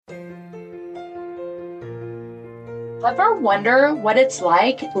Ever wonder what it's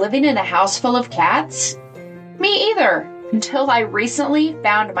like living in a house full of cats? Me either, until I recently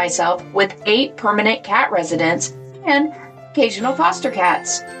found myself with 8 permanent cat residents and occasional foster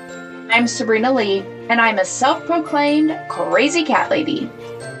cats. I'm Sabrina Lee, and I'm a self-proclaimed crazy cat lady.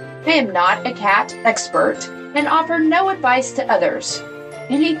 I am not a cat expert and offer no advice to others.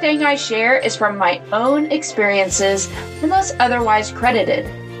 Anything I share is from my own experiences unless otherwise credited.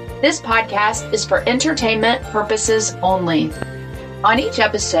 This podcast is for entertainment purposes only. On each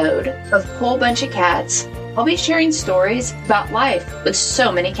episode of Whole Bunch of Cats, I'll be sharing stories about life with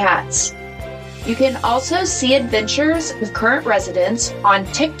so many cats. You can also see adventures of current residents on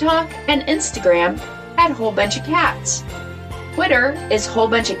TikTok and Instagram at Whole Bunch of Cats. Twitter is Whole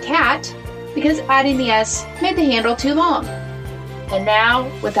Bunch of Cat because adding the S made the handle too long. And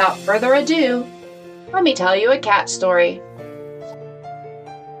now, without further ado, let me tell you a cat story.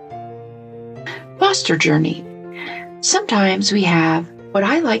 Foster journey. Sometimes we have what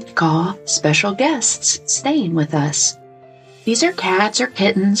I like to call special guests staying with us. These are cats or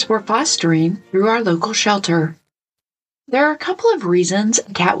kittens we're fostering through our local shelter. There are a couple of reasons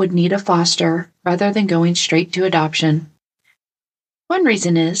a cat would need a foster rather than going straight to adoption. One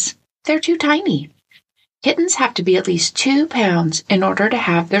reason is they're too tiny. Kittens have to be at least 2 pounds in order to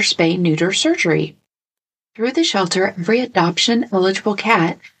have their spay-neuter surgery. Through the shelter, every adoption-eligible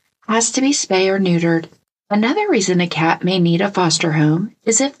cat has to be spay or neutered. Another reason a cat may need a foster home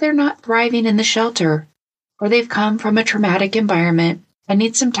is if they're not thriving in the shelter, or they've come from a traumatic environment and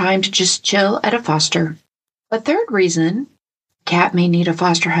need some time to just chill at a foster. A third reason a cat may need a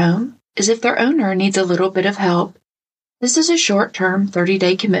foster home is if their owner needs a little bit of help. This is a short-term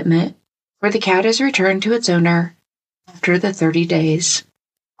 30-day commitment where the cat is returned to its owner after the 30 days.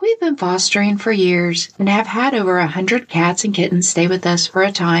 We've been fostering for years and have had over 100 cats and kittens stay with us for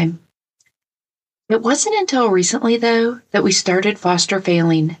a time. It wasn't until recently, though, that we started foster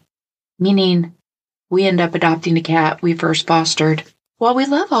failing, meaning we end up adopting a cat we first fostered. While we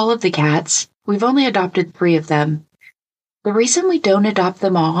love all of the cats, we've only adopted 3 of them. The reason we don't adopt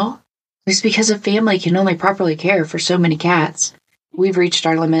them all is because a family can only properly care for so many cats. We've reached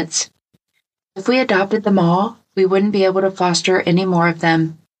our limits. If we adopted them all, we wouldn't be able to foster any more of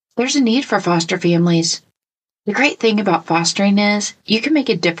them. There's a need for foster families. The great thing about fostering is you can make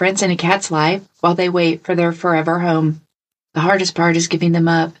a difference in a cat's life while they wait for their forever home. The hardest part is giving them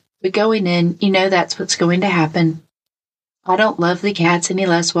up, but going in, you know that's what's going to happen. I don't love the cats any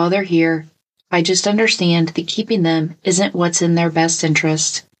less while they're here. I just understand that keeping them isn't what's in their best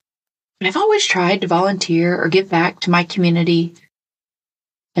interest. I've always tried to volunteer or give back to my community.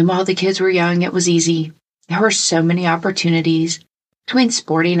 And while the kids were young, it was easy. There were so many opportunities between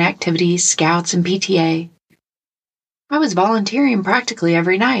sporting activities, scouts, and PTA. I was volunteering practically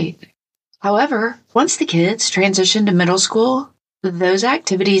every night. However, once the kids transitioned to middle school, those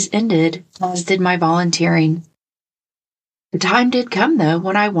activities ended, as did my volunteering. The time did come, though,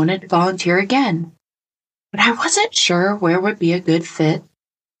 when I wanted to volunteer again, but I wasn't sure where would be a good fit.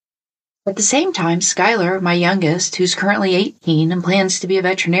 At the same time, Skylar, my youngest, who's currently 18 and plans to be a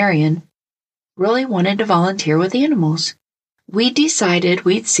veterinarian, really wanted to volunteer with animals. We decided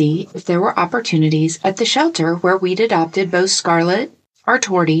we'd see if there were opportunities at the shelter where we'd adopted both Scarlet, our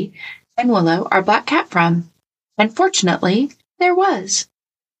tortie, and Willow, our black cat, from. And fortunately, there was.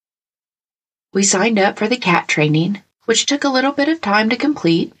 We signed up for the cat training, which took a little bit of time to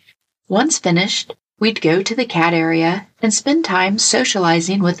complete. Once finished, we'd go to the cat area and spend time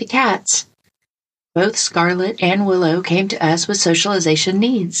socializing with the cats. Both Scarlet and Willow came to us with socialization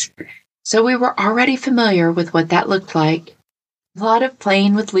needs, so we were already familiar with what that looked like. A lot of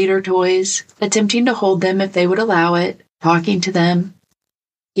playing with leader toys, attempting to hold them if they would allow it, talking to them,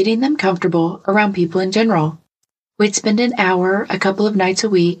 getting them comfortable around people in general. We'd spend an hour a couple of nights a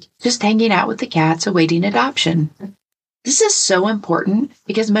week just hanging out with the cats awaiting adoption. This is so important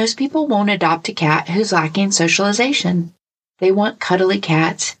because most people won't adopt a cat who's lacking socialization. They want cuddly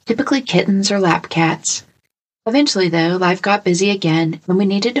cats, typically kittens or lap cats. Eventually, though, life got busy again and we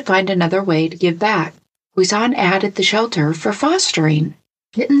needed to find another way to give back. We saw an ad at the shelter for fostering.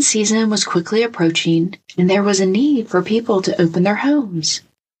 Kitten season was quickly approaching, and there was a need for people to open their homes.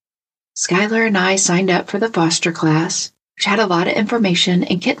 Skylar and I signed up for the foster class, which had a lot of information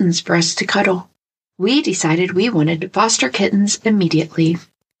and kittens for us to cuddle. We decided we wanted to foster kittens immediately.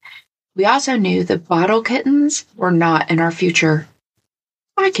 We also knew that bottle kittens were not in our future.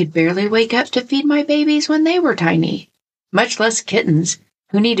 I could barely wake up to feed my babies when they were tiny, much less kittens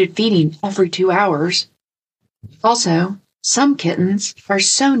who needed feeding every 2 hours. Also, some kittens are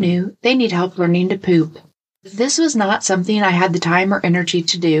so new they need help learning to poop. This was not something I had the time or energy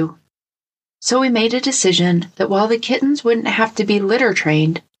to do. So we made a decision that while the kittens wouldn't have to be litter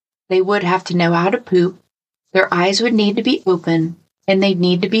trained, they would have to know how to poop, their eyes would need to be open, and they'd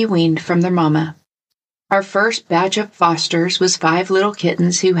need to be weaned from their mama. Our first batch of fosters was 5 little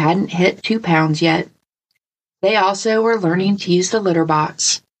kittens who hadn't hit 2 pounds yet. They also were learning to use the litter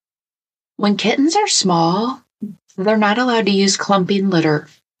box. When kittens are small, they're not allowed to use clumping litter.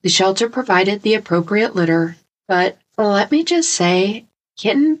 The shelter provided the appropriate litter, but let me just say,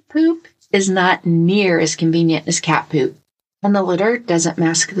 kitten poop is not near as convenient as cat poop, and the litter doesn't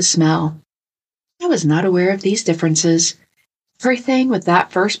mask the smell. I was not aware of these differences. Everything with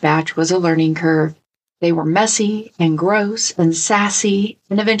that first batch was a learning curve. They were messy and gross and sassy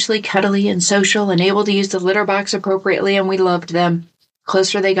and eventually cuddly and social and able to use the litter box appropriately, and we loved them. The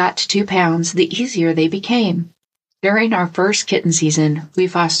closer they got to 2 pounds, the easier they became. During our first kitten season, we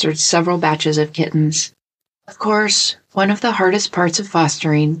fostered several batches of kittens. Of course, one of the hardest parts of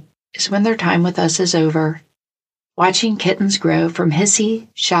fostering is when their time with us is over. Watching kittens grow from hissy,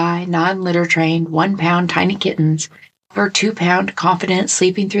 shy, non-litter trained, 1-pound tiny kittens over 2-pound, confident,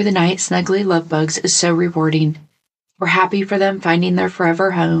 sleeping through the night, snuggly love bugs is so rewarding. We're happy for them finding their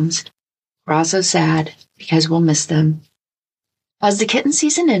forever homes. We're also sad because we'll miss them. As the kitten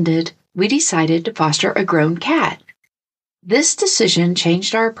season ended, we decided to foster a grown cat. This decision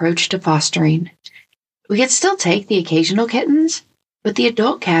changed our approach to fostering. We could still take the occasional kittens, but the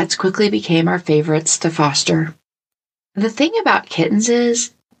adult cats quickly became our favorites to foster. The thing about kittens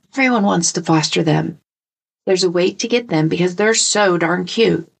is, everyone wants to foster them. There's a wait to get them because they're so darn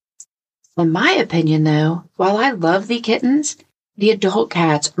cute. In my opinion, though, while I love the kittens, the adult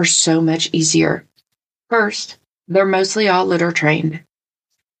cats are so much easier. First, they're mostly all litter trained.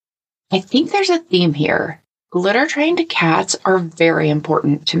 I think there's a theme here. Litter trained cats are very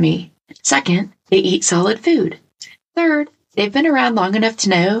important to me. Second, they eat solid food. Third, they've been around long enough to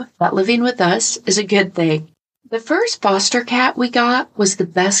know that living with us is a good thing. The first foster cat we got was the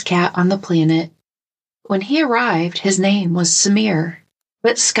best cat on the planet. When he arrived, his name was Seymour.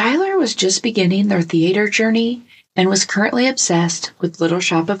 But Skylar was just beginning their theater journey and was currently obsessed with Little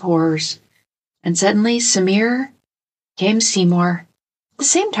Shop of Horrors. And suddenly, Seymour became Seymour. At the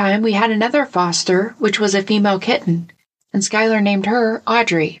same time, we had another foster, which was a female kitten, and Skylar named her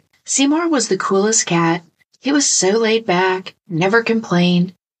Audrey. Seymour was the coolest cat. He was so laid back, never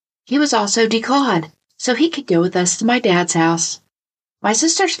complained. He was also declawed, so he could go with us to my dad's house. My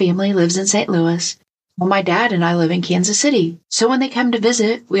sister's family lives in St. Louis, while my dad and I live in Kansas City, so when they come to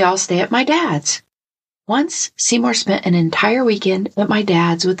visit, we all stay at my dad's. Once, Seymour spent an entire weekend at my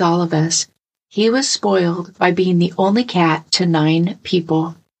dad's with all of us. He was spoiled by being the only cat to 9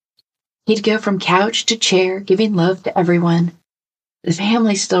 people. He'd go from couch to chair, giving love to everyone. The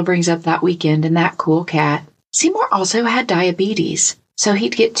family still brings up that weekend and that cool cat. Seymour also had diabetes, so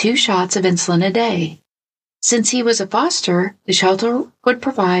he'd get 2 shots of insulin a day. Since he was a foster, the shelter would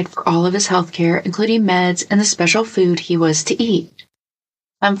provide for all of his health care, including meds and the special food he was to eat.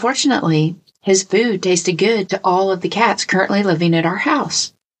 Unfortunately, his food tasted good to all of the cats currently living at our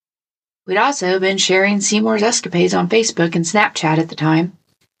house. We'd also been sharing Seymour's escapades on Facebook and Snapchat at the time,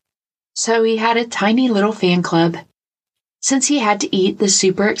 so he had a tiny little fan club. Since he had to eat this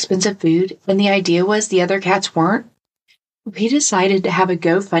super expensive food, and the idea was the other cats weren't, we decided to have a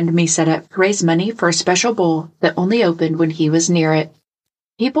GoFundMe set up to raise money for a special bowl that only opened when he was near it.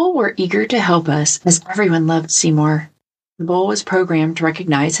 People were eager to help us as everyone loved Seymour. The bowl was programmed to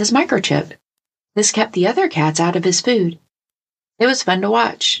recognize his microchip. This kept the other cats out of his food. It was fun to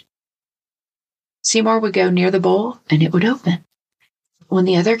watch. Seymour would go near the bowl and it would open. When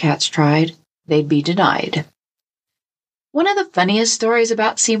the other cats tried, they'd be denied. One of the funniest stories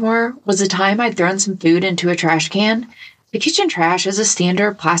about Seymour was the time I'd thrown some food into a trash can. The kitchen trash is a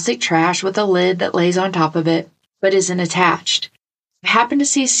standard plastic trash with a lid that lays on top of it, but isn't attached. I happened to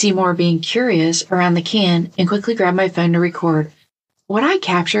see Seymour being curious around the can and quickly grabbed my phone to record. What I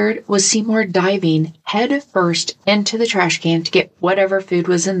captured was Seymour diving head first into the trash can to get whatever food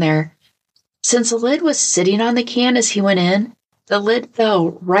was in there. Since the lid was sitting on the can as he went in, the lid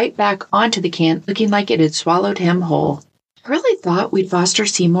fell right back onto the can, looking like it had swallowed him whole. I really thought we'd foster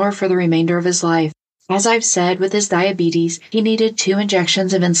Seymour for the remainder of his life. As I've said, with his diabetes, he needed 2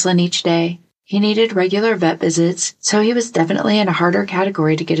 injections of insulin each day. He needed regular vet visits, so he was definitely in a harder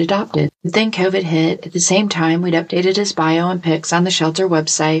category to get adopted. But then COVID hit. At the same time, we'd updated his bio and pics on the shelter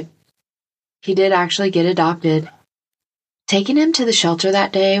website. He did actually get adopted. Taking him to the shelter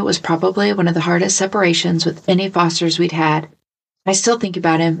that day was probably one of the hardest separations with any fosters we'd had. I still think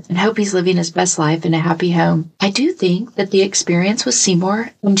about him and hope he's living his best life in a happy home. I do think that the experience with Seymour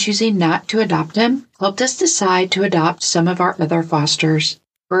and choosing not to adopt him helped us decide to adopt some of our other fosters.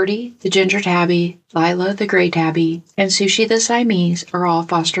 Birdie, the ginger tabby, Lila, the gray tabby, and Sushi the Siamese are all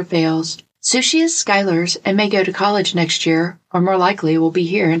foster fails. Sushi is Skylar's and may go to college next year, or more likely will be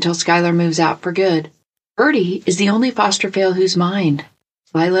here until Skylar moves out for good. Birdie is the only foster fail who's mine.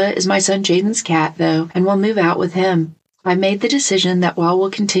 Lila is my son Jaden's cat, though, and will move out with him. I made the decision that while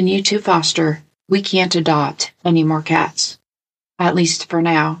we'll continue to foster, we can't adopt any more cats. At least for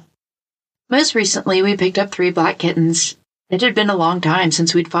now. Most recently, we picked up 3 black kittens. It had been a long time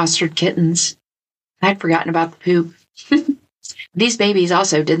since we'd fostered kittens. I'd forgotten about the poop. These babies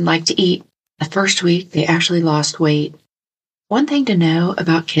also didn't like to eat. The first week, they actually lost weight. One thing to know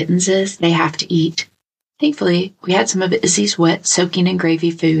about kittens is they have to eat. Thankfully, we had some of Izzy's wet, soaking in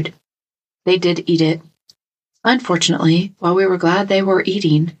gravy food. They did eat it. Unfortunately, while we were glad they were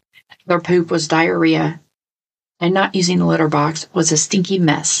eating, their poop was diarrhea. And not using the litter box was a stinky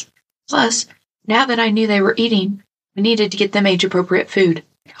mess. Plus, now that I knew they were eating, we needed to get them age-appropriate food.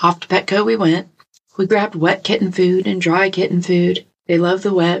 Off to Petco we went. We grabbed wet kitten food and dry kitten food. They loved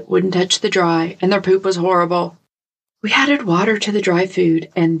the wet, wouldn't touch the dry, and their poop was horrible. We added water to the dry food,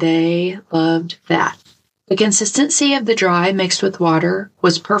 and they loved that. The consistency of the dry mixed with water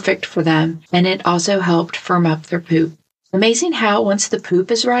was perfect for them, and it also helped firm up their poop. Amazing how once the poop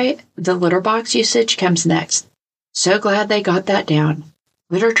is right, the litter box usage comes next. So glad they got that down.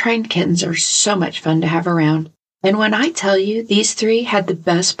 Litter-trained kittens are so much fun to have around. And when I tell you, these 3 had the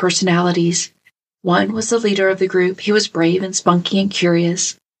best personalities. One was the leader of the group. He was brave and spunky and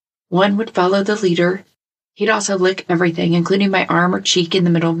curious. One would follow the leader. He'd also lick everything, including my arm or cheek in the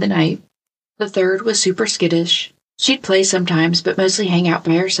middle of the night. The third was super skittish. She'd play sometimes, but mostly hang out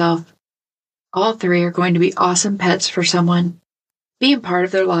by herself. All 3 are going to be awesome pets for someone. Being part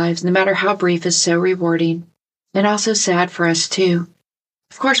of their lives, no matter how brief, is so rewarding. And also sad for us, too.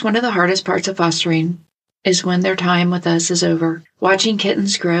 Of course, one of the hardest parts of fostering is when their time with us is over. Watching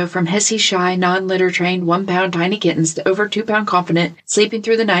kittens grow from hissy, shy, non-litter-trained 1-pound tiny kittens to over 2-pound confident, sleeping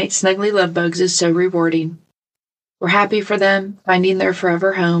through the night, snuggly love bugs is so rewarding. We're happy for them, finding their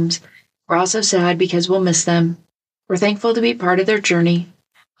forever homes. We're also sad because we'll miss them. We're thankful to be part of their journey.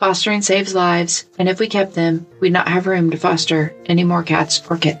 Fostering saves lives, and if we kept them, we'd not have room to foster any more cats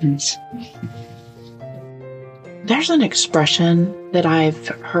or kittens. There's an expression that I've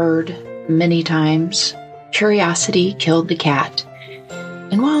heard many times. Curiosity killed the cat.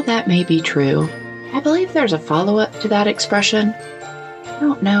 And while that may be true, I believe there's a follow-up to that expression. I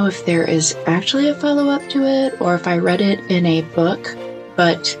don't know if there is actually a follow-up to it or if I read it in a book,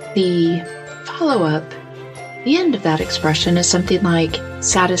 but the follow-up, the end of that expression is something like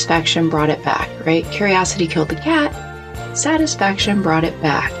satisfaction brought it back, right? Curiosity killed the cat, satisfaction brought it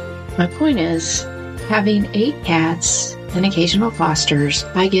back. My point is, having 8 cats and occasional fosters,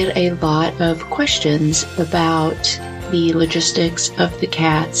 I get a lot of questions about the logistics of the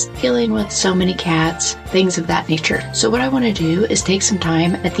cats, dealing with so many cats, things of that nature. So what I want to do is take some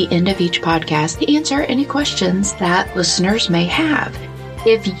time at the end of each podcast to answer any questions that listeners may have.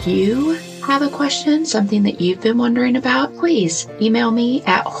 If you have a question, something that you've been wondering about, please email me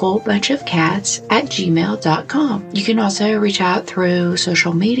at wholebunchofcats@gmail.com. You can also reach out through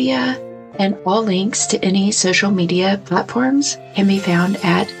social media, and all links to any social media platforms can be found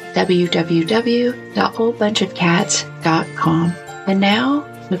at www.wholebunchofcats.com. And now,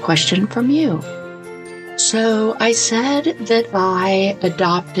 a question from you. So I said that I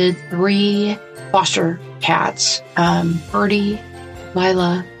adopted 3 foster cats, Birdie,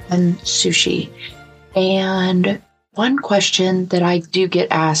 Lila, and Sushi. And one question that I do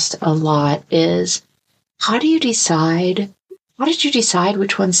get asked a lot is, how did you decide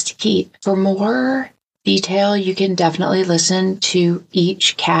which ones to keep? For more detail, you can definitely listen to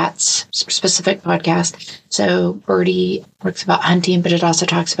each cat's specific podcast. So Birdie talks about hunting, but it also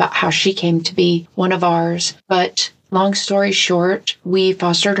talks about how she came to be one of ours. But long story short, we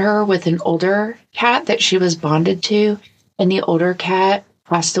fostered her with an older cat that she was bonded to, and the older cat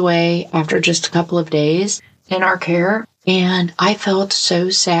passed away after just a couple of days in our care. And I felt so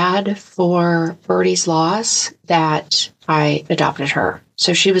sad for Birdie's loss that I adopted her.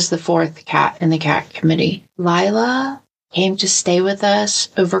 So she was the 4th cat in the cat committee. Lila came to stay with us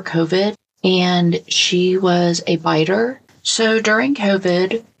over COVID, and she was a biter. So during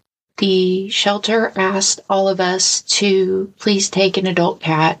COVID, the shelter asked all of us to please take an adult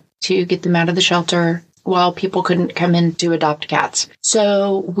cat to get them out of the shelter while people couldn't come in to adopt cats.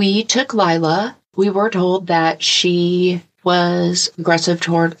 So we took Lila. We were told that she was aggressive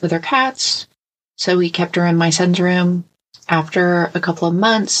toward other cats, so we kept her in my son's room. After a couple of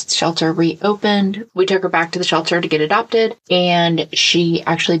months, the shelter reopened. We took her back to the shelter to get adopted, and she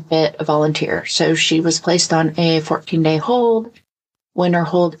actually bit a volunteer. So she was placed on a 14-day hold, When her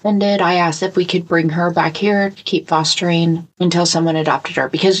hold ended, I asked if we could bring her back here to keep fostering until someone adopted her,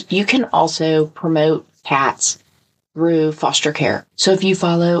 because you can also promote cats through foster care. So if you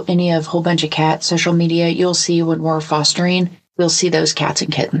follow any of Whole Bunch of Cats social media, you'll see when we're fostering, you'll see those cats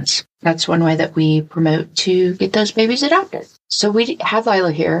and kittens. That's one way that we promote to get those babies adopted. So we have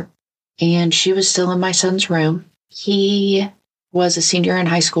Lila here, and she was still in my son's room. He was a senior in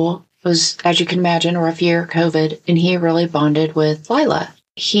high school. It was, as you can imagine, a rough year, COVID, and he really bonded with Lila.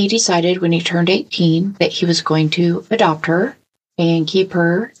 He decided when he turned 18 that he was going to adopt her and keep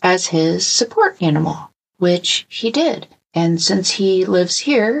her as his support animal, which he did. And since he lives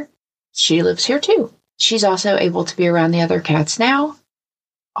here, she lives here too. She's also able to be around the other cats now,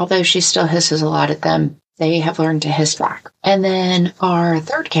 although she still hisses a lot at them. They have learned to hiss back. And then our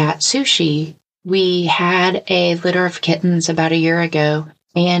third cat, Sushi, we had a litter of kittens about a year ago,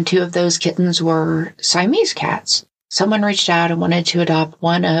 and 2 of those kittens were Siamese cats. Someone reached out and wanted to adopt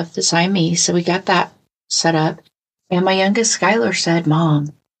one of the Siamese, so we got that set up. And my youngest, Skylar, said,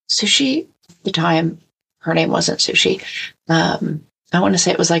 Mom, Sushi, at the time, her name wasn't Sushi. I want to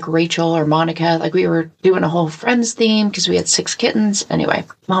say it was like Rachel or Monica. Like we were doing a whole Friends theme because we had 6 kittens. Anyway,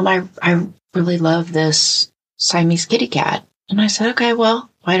 Mom, I really love this Siamese kitty cat. And I said, okay, well,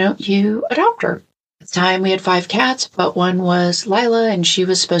 why don't you adopt her? At the time, we had 5 cats, but one was Lila, and she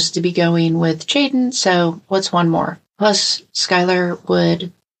was supposed to be going with Jaden, so what's one more? Plus, Skylar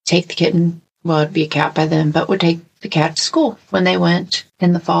would take the kitten, well, it'd be a cat by then, but would take the cat to school when they went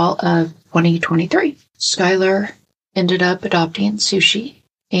in the fall of 2023. Skylar ended up adopting Sushi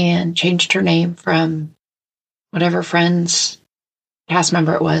and changed her name from whatever Friends cast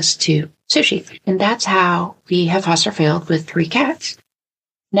member it was to Sushi. And that's how we have foster failed with 3 cats.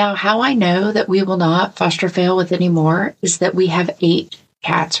 Now, how I know that we will not foster fail with any more is that we have 8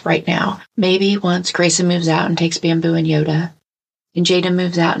 cats right now. Maybe once Gracen moves out and takes Bamboo and Yoda, and Jaden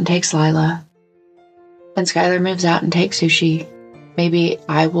moves out and takes Lila, and Skylar moves out and takes Sushi, maybe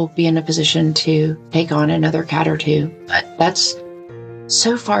I will be in a position to take on another cat or 2. But that's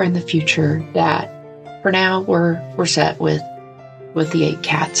so far in the future that for now we're set with the 8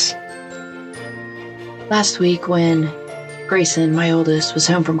 cats. Last week when Gracen, my oldest, was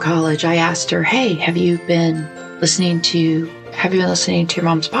home from college, I asked her, hey, have you been listening to your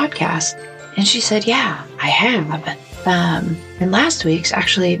mom's podcast? And she said, yeah, I have. And last week's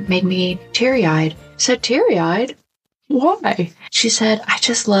actually made me teary-eyed. I said, teary-eyed? Why? She said, I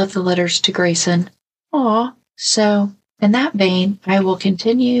just love the letters to Gracen. Aw. So in that vein, I will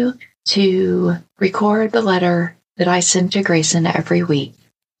continue to record the letter that I send to Gracen every week.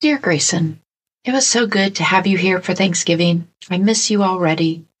 Dear Gracen, it was so good to have you here for Thanksgiving. I miss you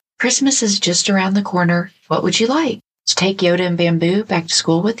already. Christmas is just around the corner. What would you like? To take Yoda and Bamboo back to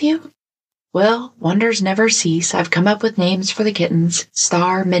school with you? Well, wonders never cease. I've come up with names for the kittens,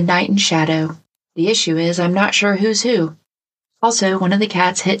 Star, Midnight, and Shadow. The issue is I'm not sure who's who. Also, one of the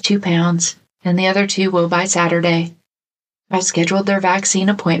cats hit 2 pounds, and the other 2 will by Saturday. I've scheduled their vaccine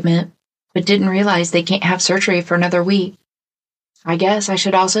appointment, but didn't realize they can't have surgery for another week. I guess I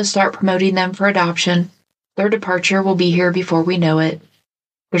should also start promoting them for adoption. Their departure will be here before we know it.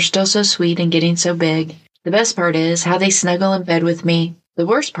 They're still so sweet and getting so big. The best part is how they snuggle in bed with me. The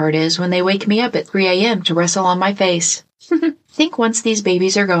worst part is when they wake me up at 3 a.m. to wrestle on my face. I think once these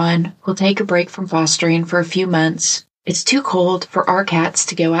babies are gone, we'll take a break from fostering for a few months. It's too cold for our cats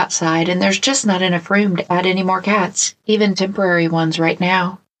to go outside, and there's just not enough room to add any more cats, even temporary ones right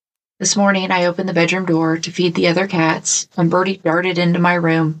now. This morning, I opened the bedroom door to feed the other cats, and Birdie darted into my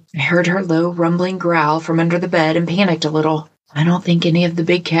room. I heard her low, rumbling growl from under the bed and panicked a little. I don't think any of the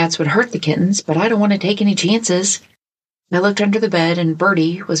big cats would hurt the kittens, but I don't want to take any chances. I looked under the bed, and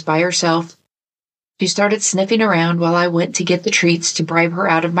Birdie was by herself. She started sniffing around while I went to get the treats to bribe her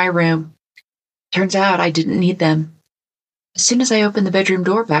out of my room. Turns out I didn't need them. As soon as I opened the bedroom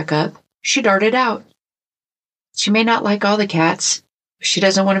door back up, she darted out. She may not like all the cats, but she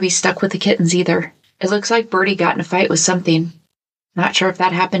doesn't want to be stuck with the kittens either. It looks like Birdie got in a fight with something. Not sure if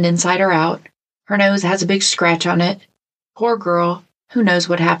that happened inside or out. Her nose has a big scratch on it. Poor girl. Who knows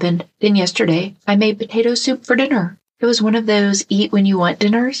what happened. Then yesterday, I made potato soup for dinner. It was one of those eat-when-you-want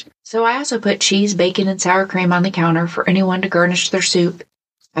dinners, so I also put cheese, bacon, and sour cream on the counter for anyone to garnish their soup.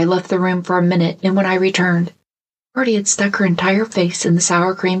 I left the room for a minute, and when I returned, Birdie had stuck her entire face in the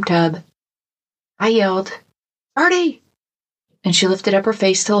sour cream tub. I yelled, "Birdie!" And she lifted up her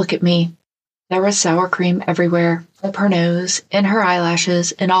face to look at me. There was sour cream everywhere, up her nose, in her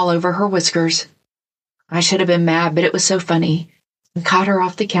eyelashes, and all over her whiskers. I should have been mad, but it was so funny. I caught her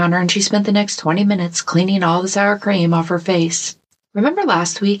off the counter, and she spent the next 20 minutes cleaning all the sour cream off her face. Remember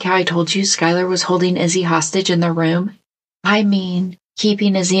last week how I told you Skylar was holding Izzy hostage in their room? I mean,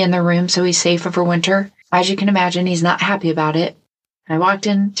 keeping Izzy in the room so he's safe over winter. As you can imagine, he's not happy about it. I walked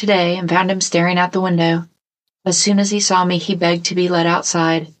in today and found him staring out the window. As soon as he saw me, he begged to be let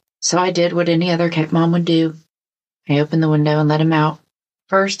outside, so I did what any other cat mom would do. I opened the window and let him out.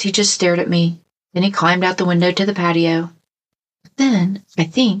 First, he just stared at me. Then he climbed out the window to the patio. Then, I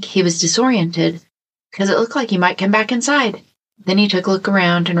think he was disoriented because it looked like he might come back inside. Then he took a look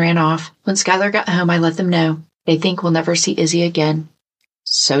around and ran off. When Skylar got home, I let them know. They think we'll never see Izzy again.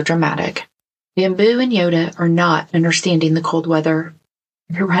 So dramatic. Bamboo and Yoda are not understanding the cold weather.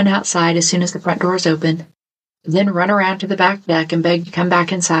 They run outside as soon as the front door is open, then run around to the back deck and beg to come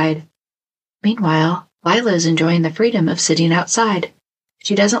back inside. Meanwhile, Lila is enjoying the freedom of sitting outside.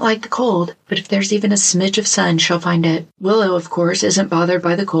 She doesn't like the cold, but if there's even a smidge of sun, she'll find it. Willow, of course, isn't bothered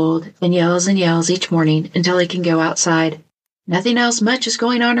by the cold and yells each morning until he can go outside. Nothing else much is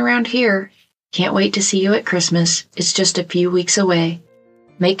going on around here. Can't wait to see you at Christmas. It's just a few weeks away.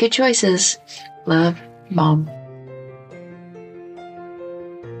 Make good choices. Love, Mom.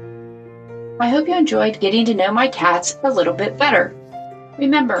 I hope you enjoyed getting to know my cats a little bit better.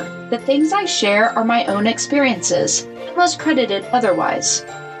 Remember, the things I share are my own experiences, unless credited otherwise.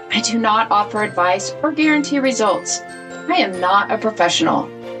 I do not offer advice or guarantee results. I am not a professional.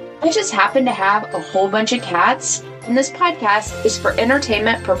 I just happen to have a whole bunch of cats, and this podcast is for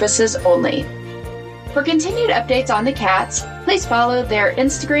entertainment purposes only. For continued updates on the cats, please follow their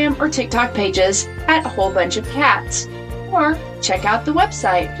Instagram or TikTok pages at A Whole Bunch of Cats, or check out the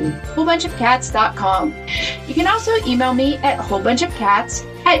website, wholebunchofcats.com. You can also email me at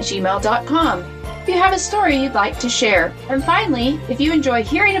wholebunchofcats@gmail.com if you have a story you'd like to share. And finally, if you enjoy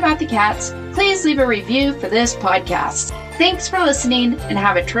hearing about the cats, please leave a review for this podcast. Thanks for listening and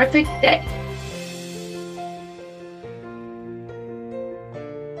have a terrific day.